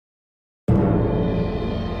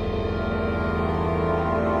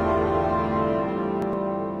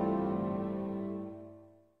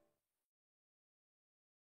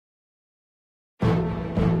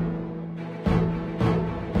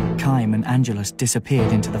Kime and Angelus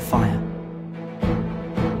disappeared into the fire.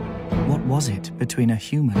 What was it between a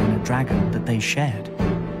human and a dragon that they shared?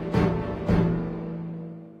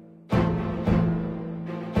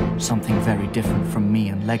 Something very different from me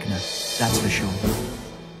and Legna, that's for sure.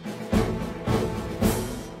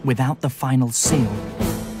 Without the final seal,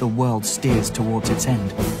 the world steers towards its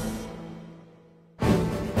end.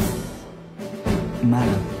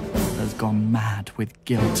 Mana has gone mad with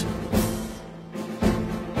guilt.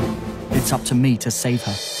 It's up to me to save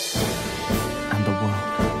her and the world.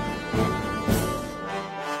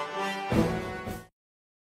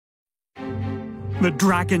 The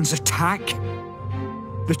dragon's attack,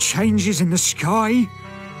 the changes in the sky,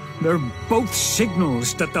 they're both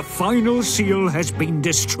signals that the final seal has been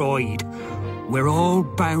destroyed. We're all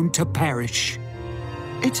bound to perish.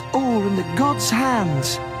 It's all in the gods'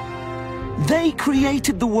 hands. They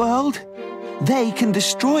created the world. They can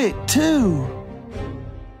destroy it too.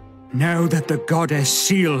 Now that the goddess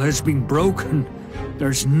seal has been broken,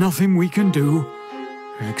 there's nothing we can do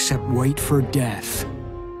except wait for death.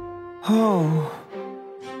 Oh.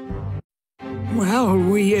 Well,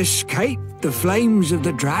 we escaped the flames of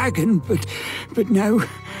the dragon, but now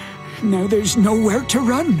there's nowhere to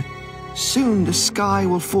run. Soon the sky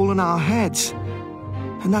will fall on our heads.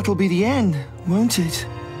 And that'll be the end, won't it?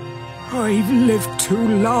 I've lived too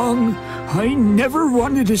long. I never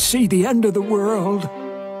wanted to see the end of the world.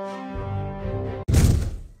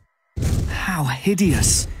 How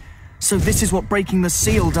hideous. So this is what breaking the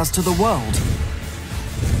seal does to the world?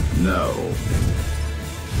 No.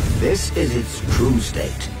 This is its true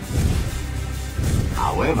state.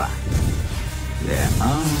 However, there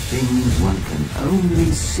are things one can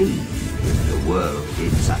only see in the world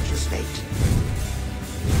in such a state.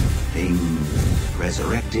 Things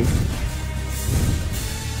resurrected.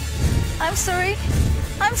 I'm sorry.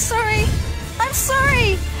 I'm sorry. I'm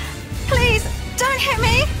sorry. Please, don't hit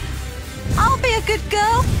me. I'll be a good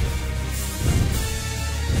girl.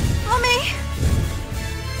 Mummy,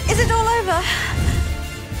 is it all over?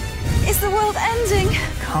 Is the world ending?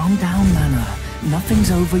 Calm down, Mana.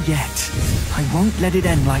 Nothing's over yet. I won't let it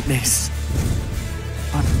end like this.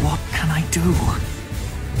 But what can I do?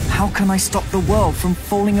 How can I stop the world from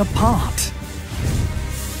falling apart?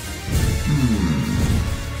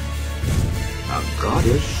 A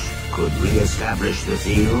goddess could re-establish the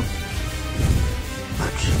seal,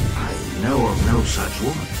 but I know of no such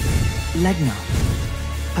woman. Legna,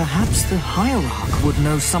 perhaps the Hierarch would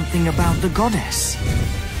know something about the goddess.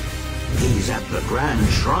 He's at the Grand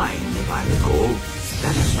Shrine, if I recall.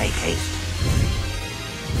 Let us make haste.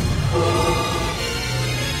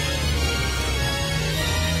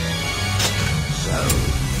 So,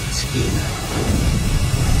 Tina.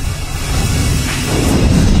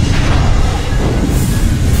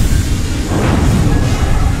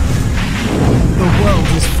 The world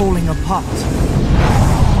is falling apart.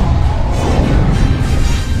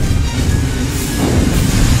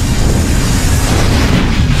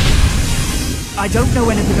 I don't know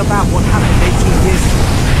anything about what happened 18 years ago,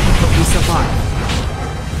 but we survived.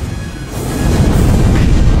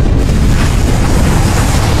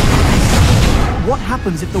 What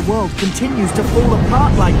happens if the world continues to fall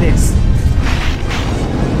apart like this?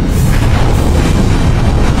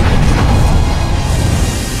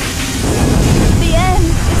 The end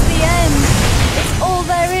is the end. It's all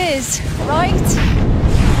there is, right?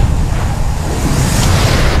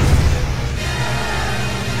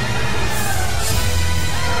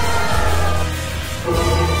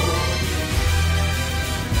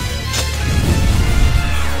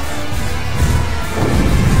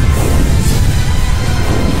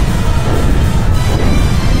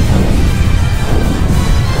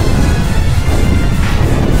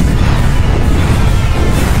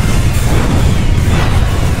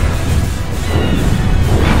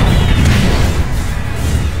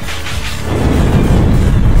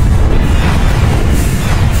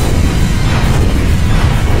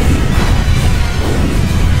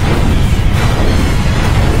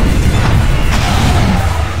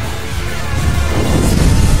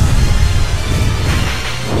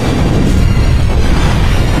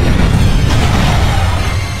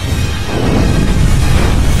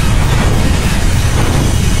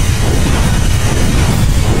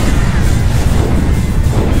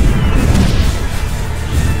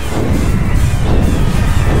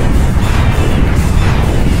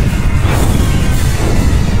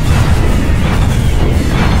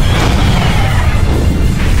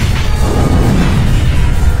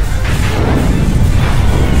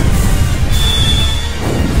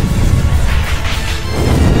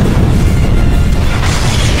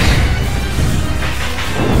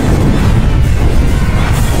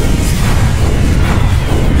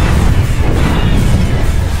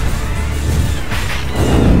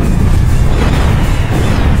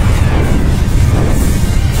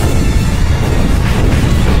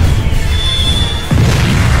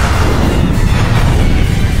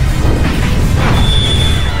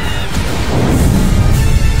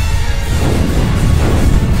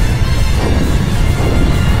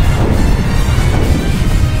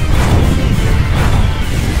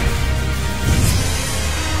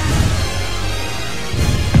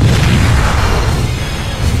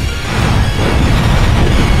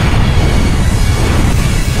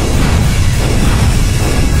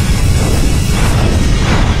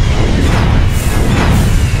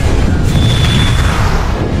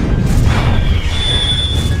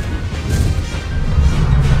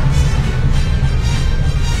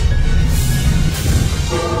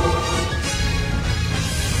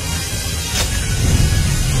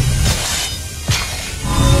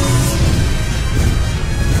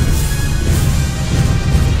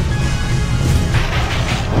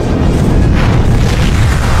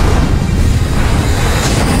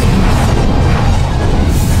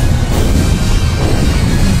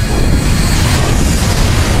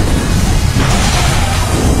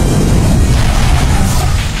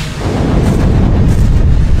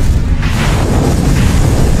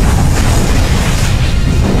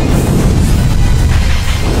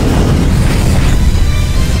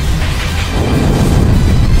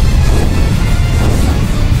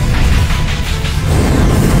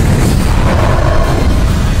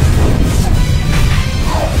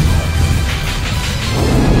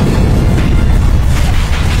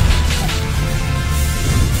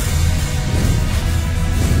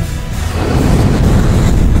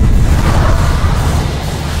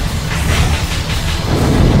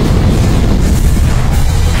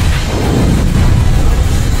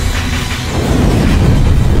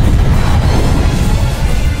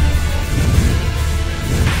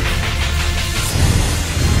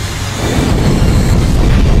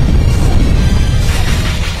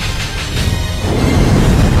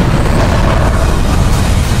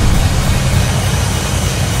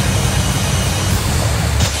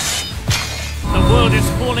 world is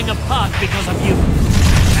falling apart because of you.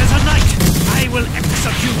 As a knight, I will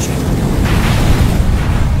execute you.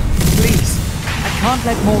 Please, I can't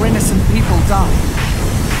let more innocent people die.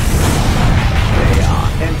 They are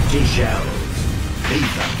empty shells.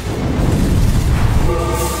 Leave them.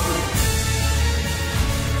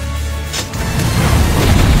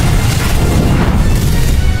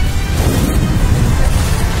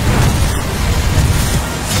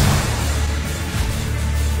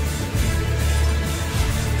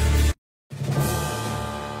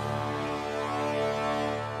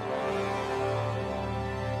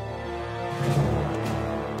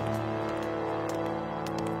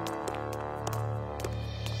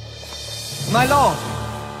 My lord!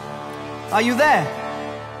 Are you there?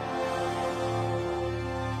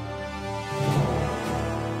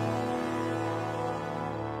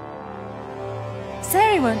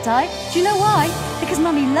 Sari won't die. Do you know why? Because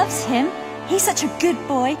Mummy loves him. He's such a good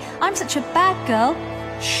boy. I'm such a bad girl.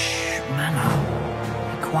 Shh, Mana.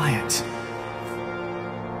 Be quiet.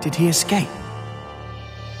 Did he escape?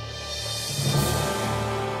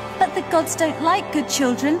 But the gods don't like good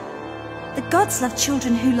children. The gods love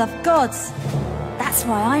children who love gods. That's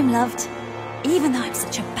why I'm loved, even though I'm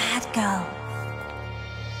such a bad girl.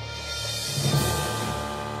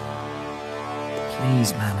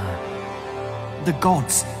 Please, Mana. The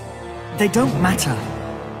gods, they don't matter.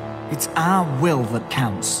 It's our will that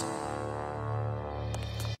counts.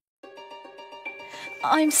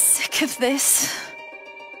 I'm sick of this.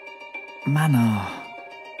 Mana.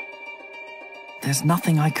 There's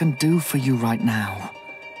nothing I can do for you right now.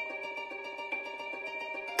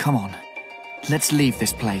 Come on, let's leave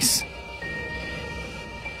this place.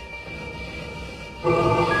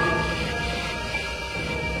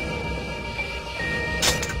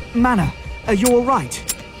 Mana, are you all right?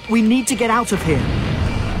 We need to get out of here.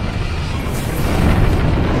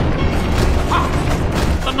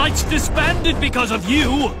 Ha! The Knights disbanded because of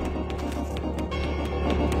you!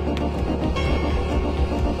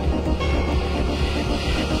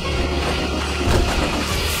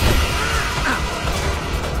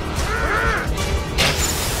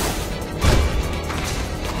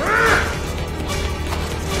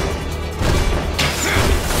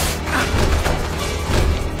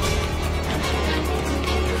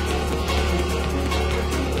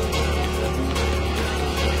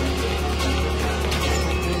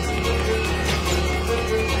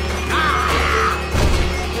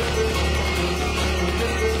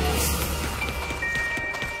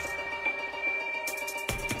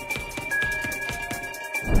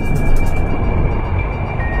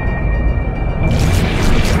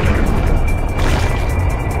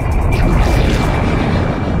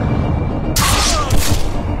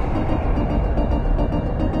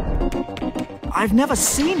 I've never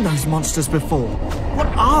seen those monsters before. What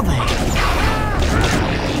are they?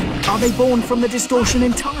 Are they born from the distortion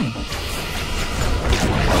in time?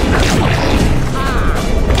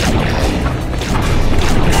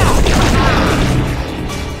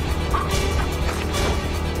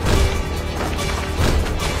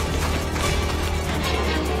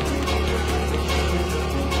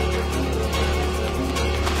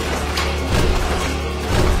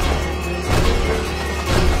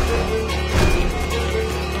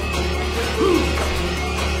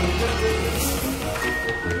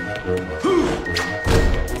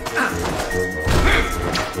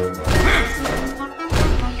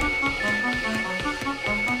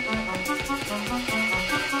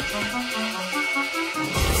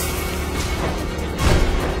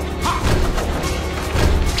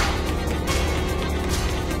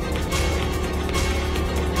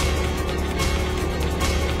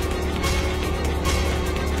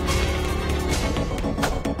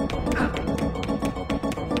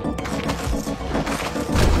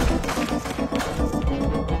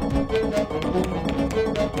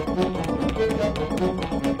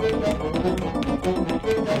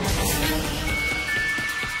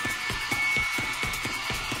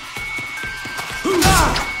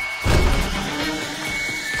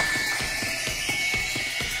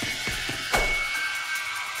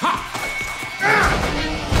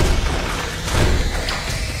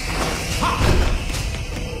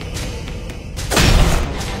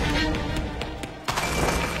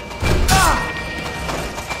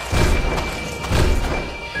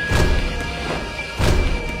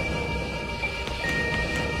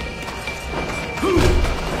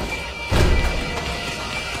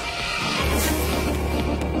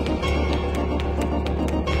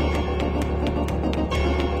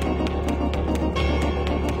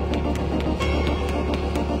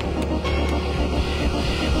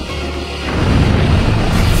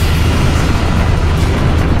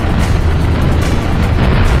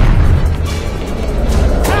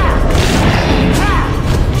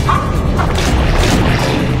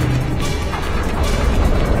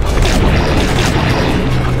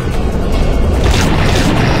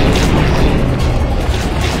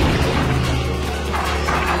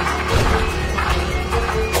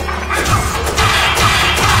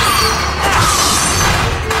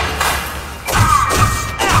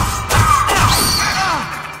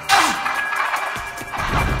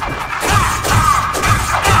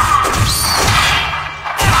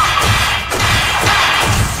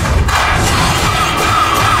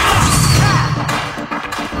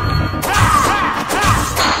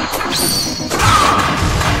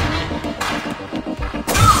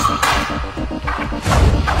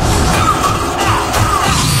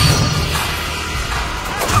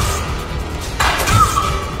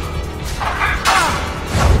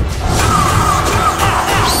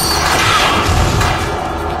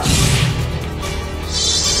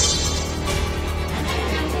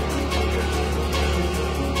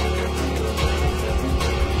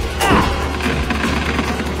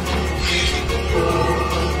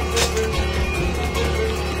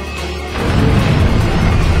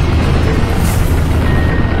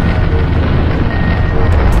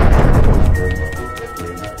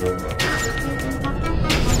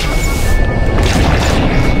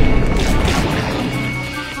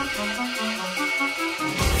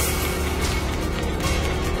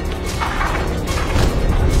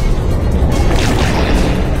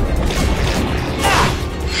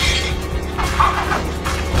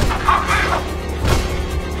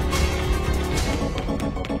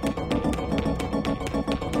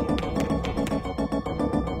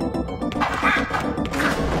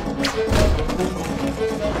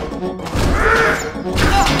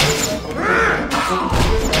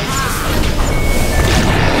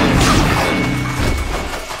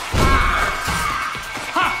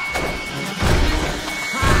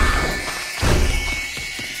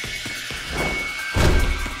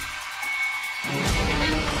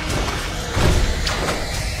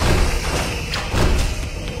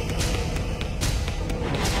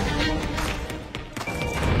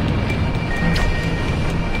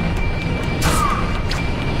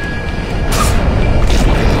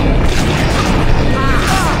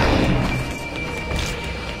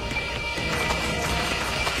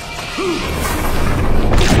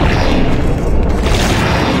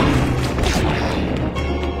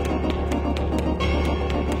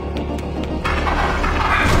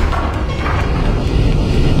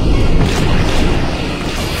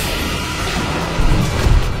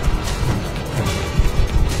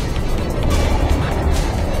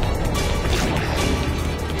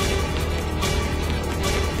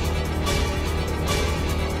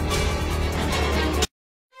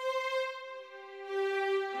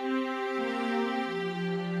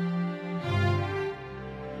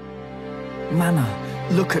 Mana,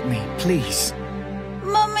 look at me, please.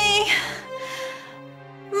 Mummy!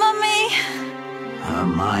 Mummy! Her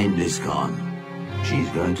mind is gone. She's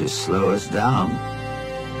going to slow us down.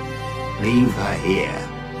 Leave her here.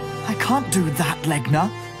 I can't do that,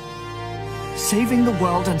 Legna. Saving the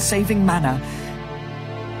world and saving Mana,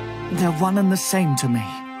 they're one and the same to me.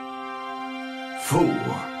 Fool.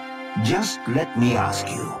 Just let me ask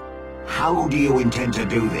you. How do you intend to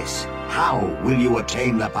do this? How will you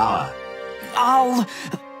attain the power? I'll...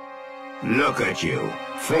 Look at you,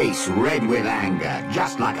 face red with anger,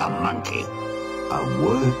 just like a monkey. A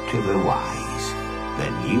word to the wise. The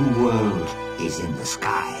new world is in the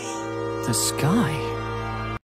sky. The sky?